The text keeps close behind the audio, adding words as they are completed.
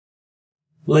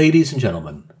Ladies and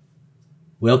gentlemen,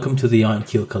 welcome to the Iron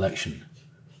Keel Collection.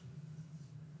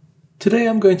 Today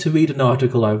I'm going to read an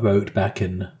article I wrote back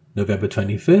in November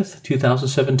 25th,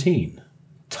 2017,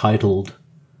 titled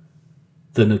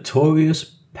The Notorious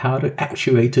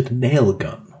Powder-Actuated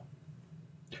Nailgun.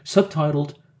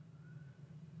 Subtitled,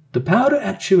 The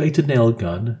Powder-Actuated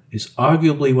Nailgun is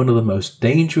arguably one of the most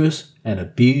dangerous and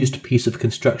abused piece of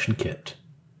construction kit.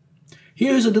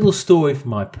 Here's a little story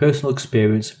from my personal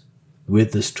experience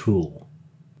with this tool.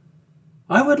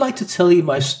 I would like to tell you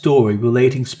my story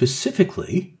relating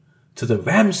specifically to the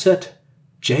Ramset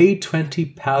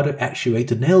J20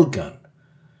 powder-actuated nail gun,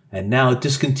 and now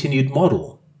discontinued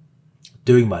model,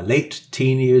 during my late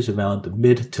teen years around the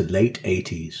mid to late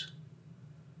 80s.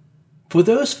 For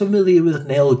those familiar with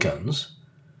nail guns,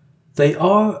 they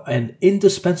are an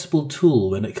indispensable tool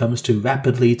when it comes to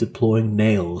rapidly deploying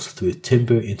nails through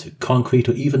timber into concrete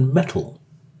or even metal.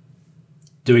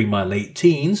 During my late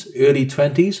teens, early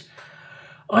 20s,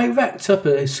 I racked up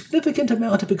a significant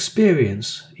amount of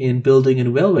experience in building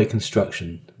and railway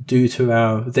construction due to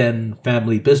our then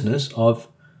family business of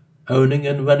owning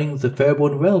and running the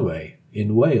Fairborne Railway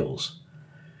in Wales,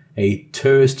 a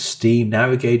tourist steam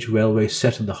narrow gauge railway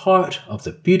set in the heart of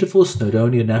the beautiful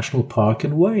Snowdonia National Park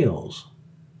in Wales.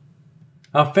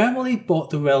 Our family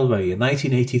bought the railway in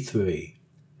 1983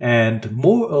 and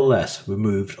more or less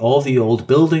removed all the old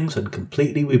buildings and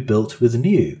completely rebuilt with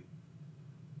new.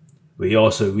 We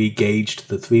also re-gauged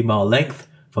the 3-mile length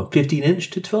from 15-inch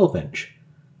to 12-inch,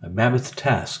 a mammoth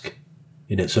task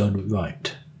in its own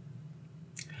right.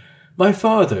 My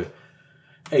father,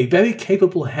 a very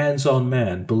capable hands-on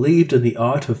man, believed in the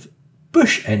art of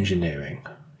bush engineering,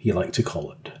 he liked to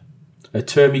call it, a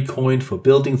term he coined for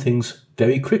building things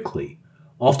very quickly,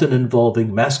 often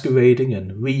involving masquerading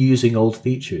and reusing old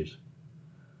features.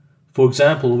 For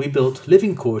example, we built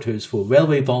living quarters for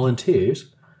railway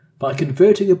volunteers by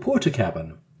converting a porter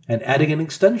cabin and adding an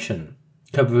extension,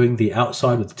 covering the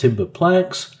outside with timber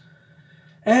planks,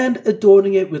 and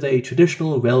adorning it with a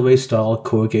traditional railway-style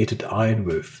corrugated iron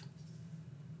roof.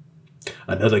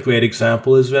 Another great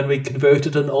example is when we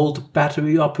converted an old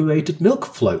battery-operated milk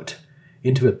float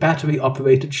into a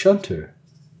battery-operated shunter.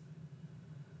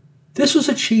 This was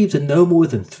achieved in no more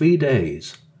than 3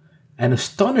 days, an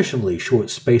astonishingly short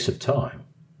space of time.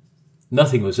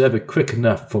 Nothing was ever quick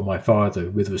enough for my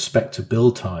father with respect to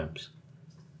build times.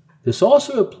 This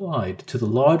also applied to the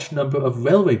large number of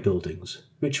railway buildings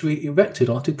which we erected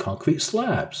onto concrete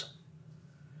slabs.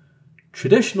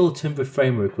 Traditional timber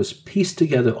framework was pieced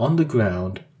together on the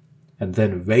ground and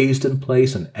then raised in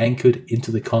place and anchored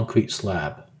into the concrete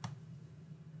slab.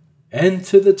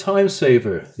 Enter the time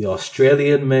saver, the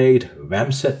Australian-made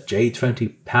Ramset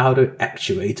J20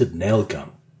 powder-actuated nail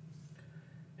gun.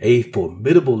 A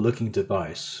formidable-looking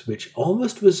device which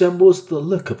almost resembles the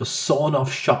look of a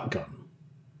sawn-off shotgun.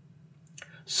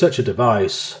 Such a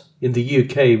device, in the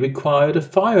UK, required a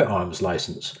firearms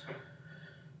license.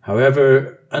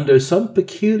 However, under some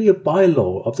peculiar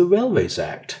bylaw of the Railways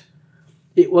Act,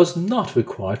 it was not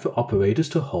required for operators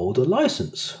to hold a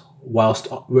license whilst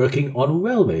working on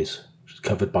railways, which is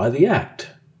covered by the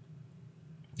Act.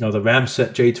 Now, the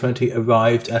Ramset J20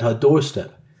 arrived at our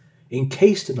doorstep,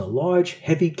 encased in a large,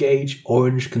 heavy-gauge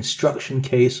orange construction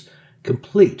case,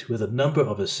 complete with a number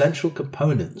of essential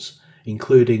components,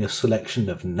 including a selection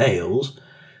of nails,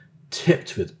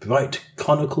 tipped with bright,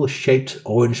 conical-shaped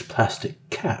orange plastic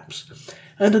caps,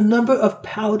 and a number of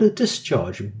powder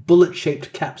discharge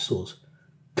bullet-shaped capsules,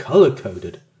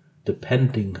 color-coded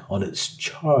depending on its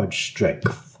charge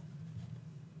strength.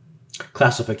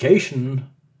 Classification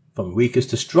from weakest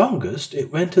to strongest,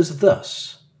 it went as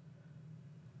thus.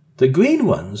 The green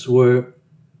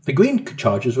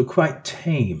charges were quite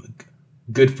tame,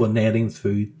 good for nailing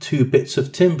through 2 bits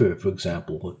of timber, for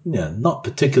example, not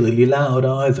particularly loud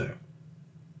either.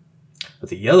 But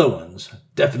the yellow ones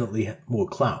definitely more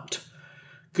clout,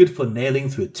 good for nailing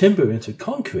through timber into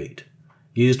concrete,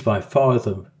 used by far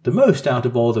the most out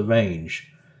of all the range,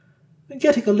 and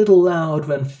getting a little loud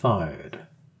when fired.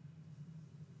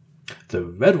 The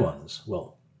red ones,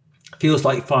 feels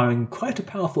like firing quite a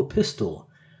powerful pistol,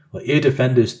 where ear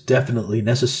defenders definitely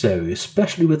necessary,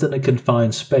 especially within a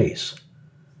confined space.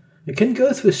 It can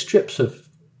go through strips of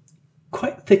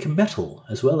quite thick metal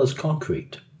as well as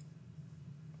concrete.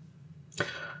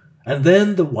 And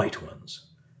then the white ones.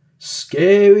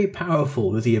 Scary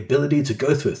powerful with the ability to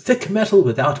go through thick metal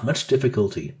without much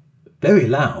difficulty. Very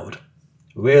loud.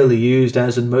 Rarely used,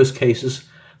 as in most cases,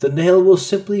 the nail will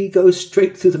simply go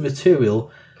straight through the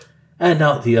material and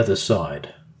out the other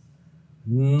side.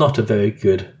 Not a very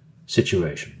good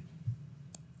situation.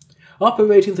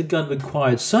 Operating the gun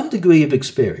required some degree of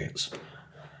experience.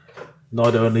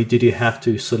 Not only did you have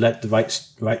to select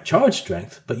the right charge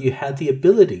strength, but you had the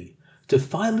ability to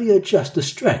finely adjust the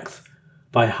strength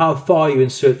by how far you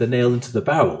insert the nail into the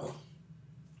barrel.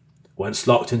 Once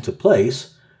locked into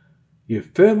place, you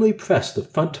firmly press the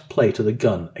front plate of the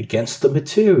gun against the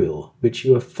material which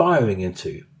you are firing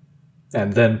into,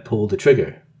 and then pull the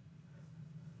trigger.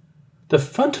 The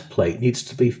front plate needs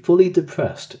to be fully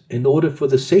depressed in order for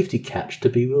the safety catch to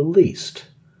be released.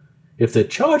 If the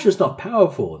charge is not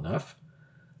powerful enough,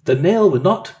 the nail will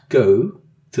not go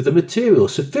to the material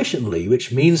sufficiently,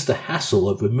 which means the hassle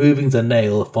of removing the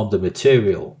nail from the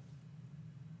material.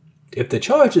 If the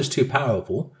charge is too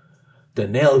powerful, the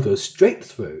nail goes straight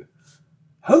through,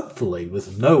 hopefully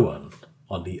with no one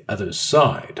on the other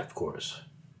side, of course.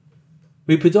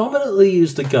 We predominantly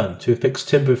used the gun to affix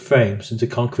timber frames into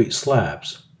concrete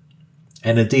slabs,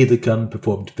 and indeed the gun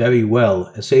performed very well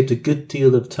and saved a good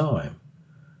deal of time.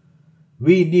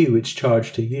 We knew which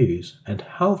charge to use and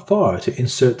how far to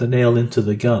insert the nail into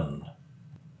the gun.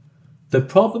 The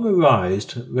problem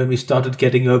arose when we started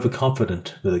getting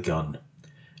overconfident with the gun,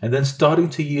 and then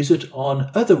starting to use it on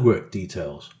other work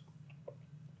details.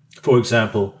 For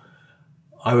example,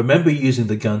 I remember using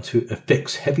the gun to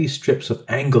affix heavy strips of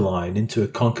angle iron into a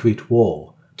concrete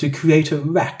wall to create a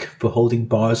rack for holding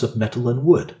bars of metal and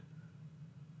wood.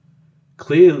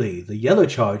 Clearly, the yellow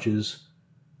charges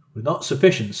were not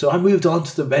sufficient, so I moved on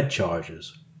to the red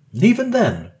charges. And even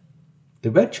then, the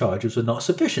red charges were not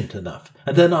sufficient enough,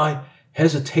 and then I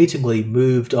hesitatingly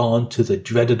moved on to the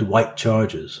dreaded white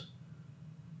charges.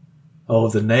 Oh,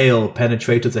 the nail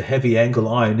penetrated the heavy angle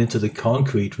iron into the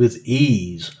concrete with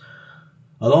ease,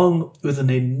 along with an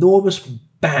enormous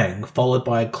bang followed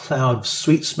by a cloud of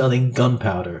sweet-smelling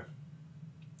gunpowder.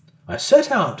 I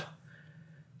set out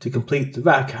to complete the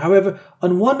rack. However,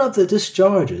 on one of the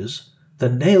discharges, the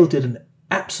nail did an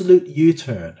absolute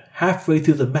U-turn halfway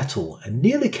through the metal and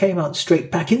nearly came out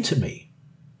straight back into me.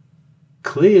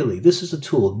 Clearly, this is a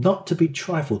tool not to be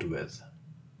trifled with.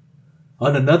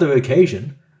 On another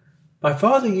occasion, my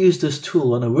father used this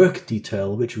tool on a work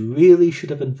detail which really should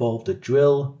have involved a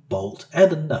drill, bolt,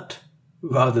 and a nut,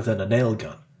 rather than a nail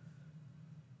gun.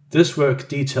 This work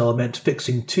detail meant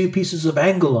fixing 2 pieces of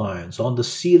angle irons on the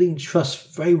ceiling truss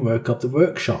framework of the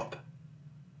workshop.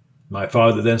 My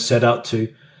father then set out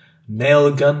to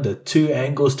nail gun the 2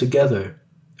 angles together,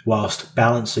 whilst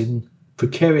balancing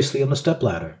precariously on the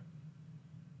stepladder.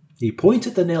 He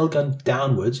pointed the nail gun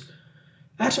downwards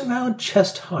at around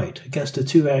chest height against the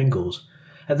 2 angles,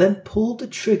 and then pulled the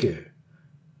trigger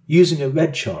using a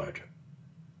red charge.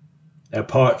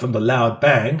 Apart from the loud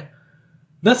bang,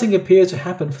 nothing appeared to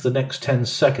happen for the next 10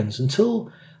 seconds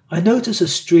until I noticed a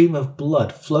stream of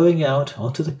blood flowing out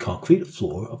onto the concrete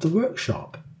floor of the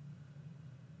workshop.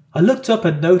 I looked up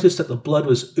and noticed that the blood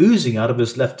was oozing out of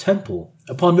his left temple,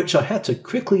 upon which I had to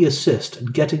quickly assist in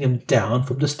getting him down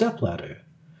from the stepladder,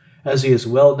 as he is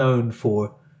well known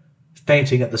for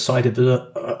fainting at the sight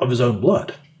of his own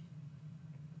blood.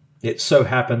 It so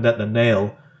happened that the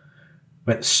nail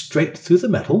went straight through the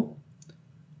metal,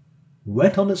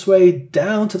 went on its way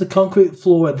down to the concrete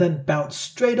floor, and then bounced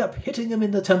straight up, hitting him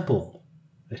in the temple.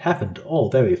 It happened all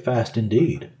very fast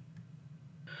indeed.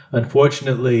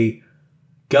 Unfortunately,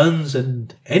 guns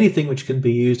and anything which can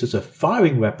be used as a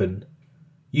firing weapon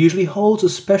usually holds a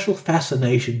special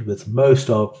fascination with most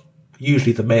of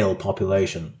usually the male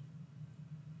population.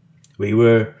 We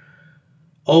were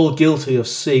all guilty of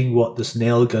seeing what this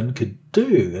nail gun could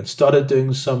do and started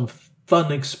doing some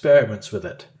fun experiments with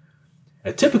it.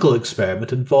 A typical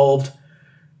experiment involved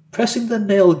pressing the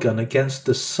nail gun against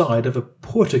the side of a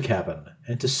porter cabin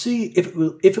and to see if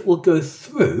it will go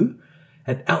through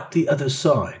and out the other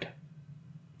side.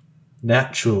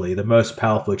 Naturally, the most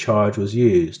powerful charge was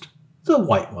used, the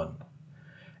white one,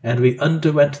 and we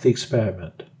underwent the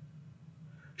experiment.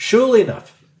 Surely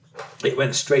enough, it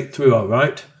went straight through all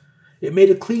right. It made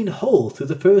a clean hole through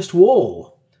the first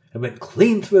wall and went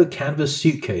clean through a canvas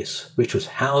suitcase, which was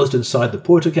housed inside the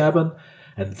porter cabin,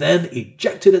 and then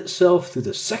ejected itself through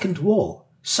the second wall,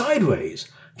 sideways,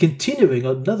 continuing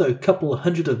another couple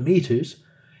hundred of meters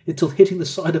until hitting the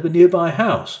side of a nearby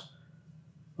house.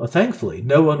 Well, thankfully,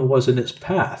 no one was in its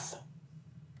path.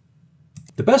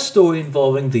 The best story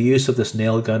involving the use of this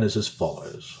nail gun is as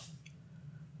follows.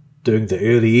 During the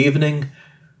early evening,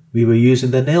 we were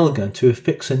using the nail gun to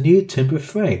affix a new timber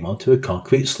frame onto a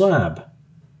concrete slab.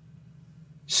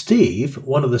 Steve,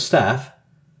 one of the staff,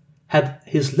 had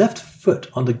his left foot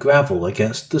on the gravel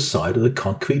against the side of the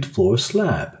concrete floor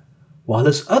slab, while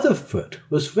his other foot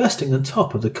was resting on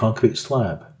top of the concrete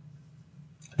slab.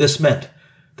 This meant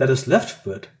that his left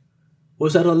foot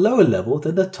was at a lower level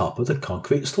than the top of the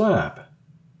concrete slab.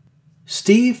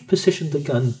 Steve positioned the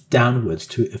gun downwards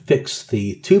to affix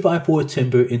the 2x4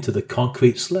 timber into the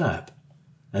concrete slab,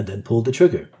 and then pulled the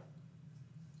trigger.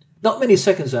 Not many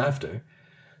seconds after,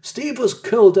 Steve was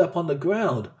curled up on the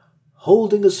ground,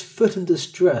 holding his foot in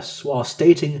distress while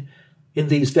stating in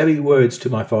these very words to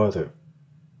my father,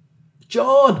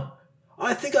 "John,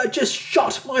 I think I just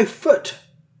shot my foot."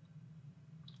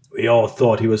 We all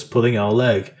thought he was pulling our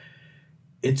leg,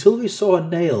 until we saw a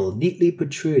nail neatly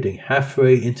protruding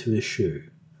halfway into his shoe.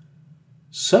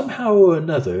 Somehow or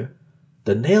another,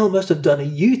 the nail must have done a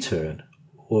U-turn,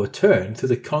 or turn through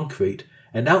the concrete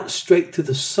and out straight through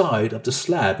the side of the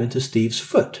slab into Steve's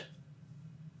foot.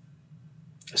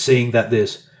 Seeing that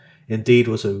this indeed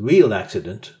was a real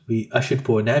accident, we ushered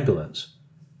for an ambulance.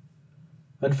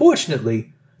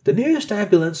 Unfortunately, the nearest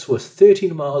ambulance was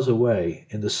 13 miles away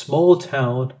in the small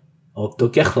town of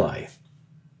Dogechlai.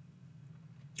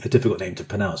 A difficult name to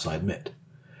pronounce, I admit.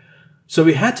 So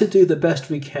we had to do the best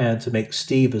we can to make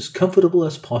Steve as comfortable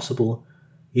as possible,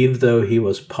 even though he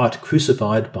was part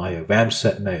crucified by a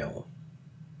ramset nail.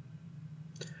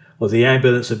 Well, the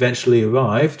ambulance eventually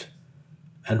arrived,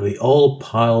 and we all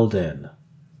piled in.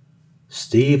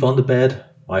 Steve on the bed,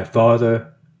 my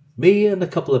father, me, and a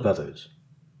couple of others.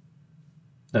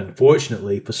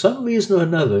 Unfortunately, for some reason or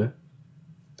another,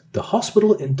 the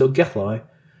hospital in Dogechlai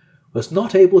was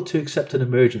not able to accept an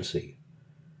emergency,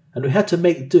 and we had to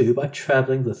make do by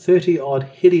travelling the 30-odd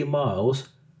hilly miles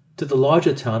to the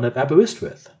larger town of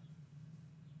Aberystwyth.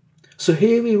 So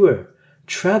here we were,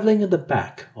 travelling in the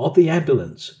back of the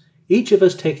ambulance, each of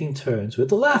us taking turns with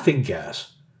the laughing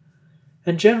gas,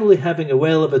 and generally having a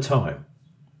whale of a time.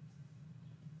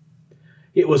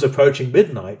 It was approaching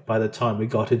midnight by the time we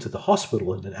got into the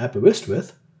hospital in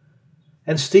Aberystwyth,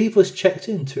 and Steve was checked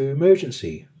into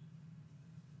emergency.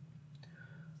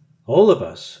 All of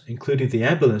us, including the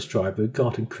ambulance driver,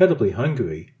 got incredibly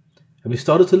hungry, and we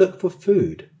started to look for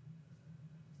food.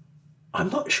 I'm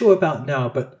not sure about now,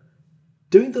 but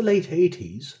during the late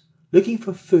 80s, looking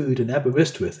for food in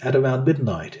Aberystwyth at around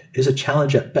midnight is a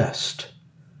challenge at best.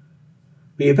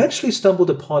 We eventually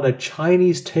stumbled upon a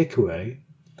Chinese takeaway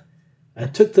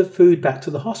and took the food back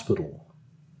to the hospital.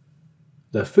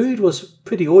 The food was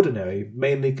pretty ordinary,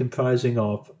 mainly comprising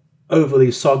of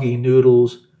overly soggy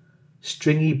noodles,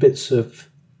 stringy bits of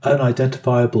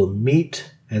unidentifiable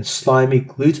meat, and slimy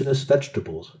glutinous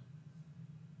vegetables.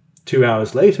 2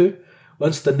 hours later,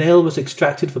 once the nail was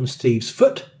extracted from Steve's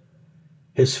foot,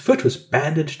 his foot was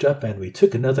bandaged up and we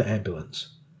took another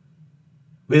ambulance.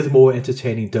 With more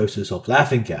entertaining doses of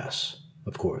laughing gas,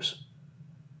 of course.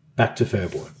 Back to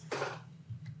Fairborn.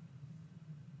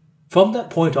 From that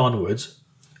point onwards,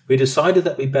 we decided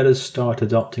that we better start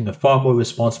adopting a far more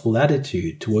responsible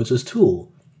attitude towards this tool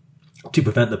to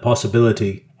prevent the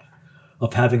possibility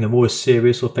of having a more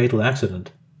serious or fatal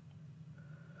accident.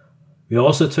 We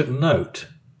also took note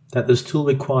that this tool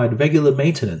required regular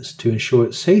maintenance to ensure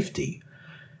its safety,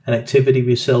 an activity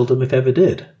we seldom if ever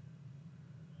did.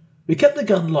 We kept the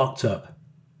gun locked up,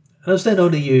 and was then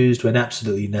only used when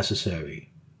absolutely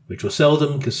necessary, which was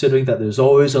seldom considering that there was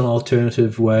always an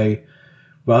alternative way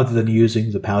rather than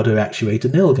using the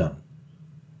powder-actuated nailgun.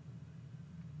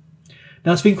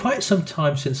 Now, it's been quite some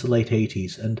time since the late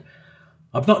 80s, and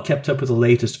I've not kept up with the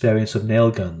latest variants of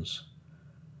nailguns.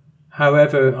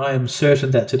 However, I am certain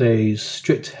that today's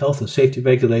strict health and safety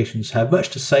regulations have much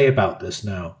to say about this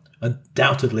now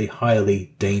undoubtedly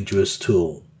highly dangerous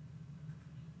tool.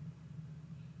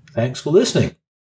 Thanks for listening.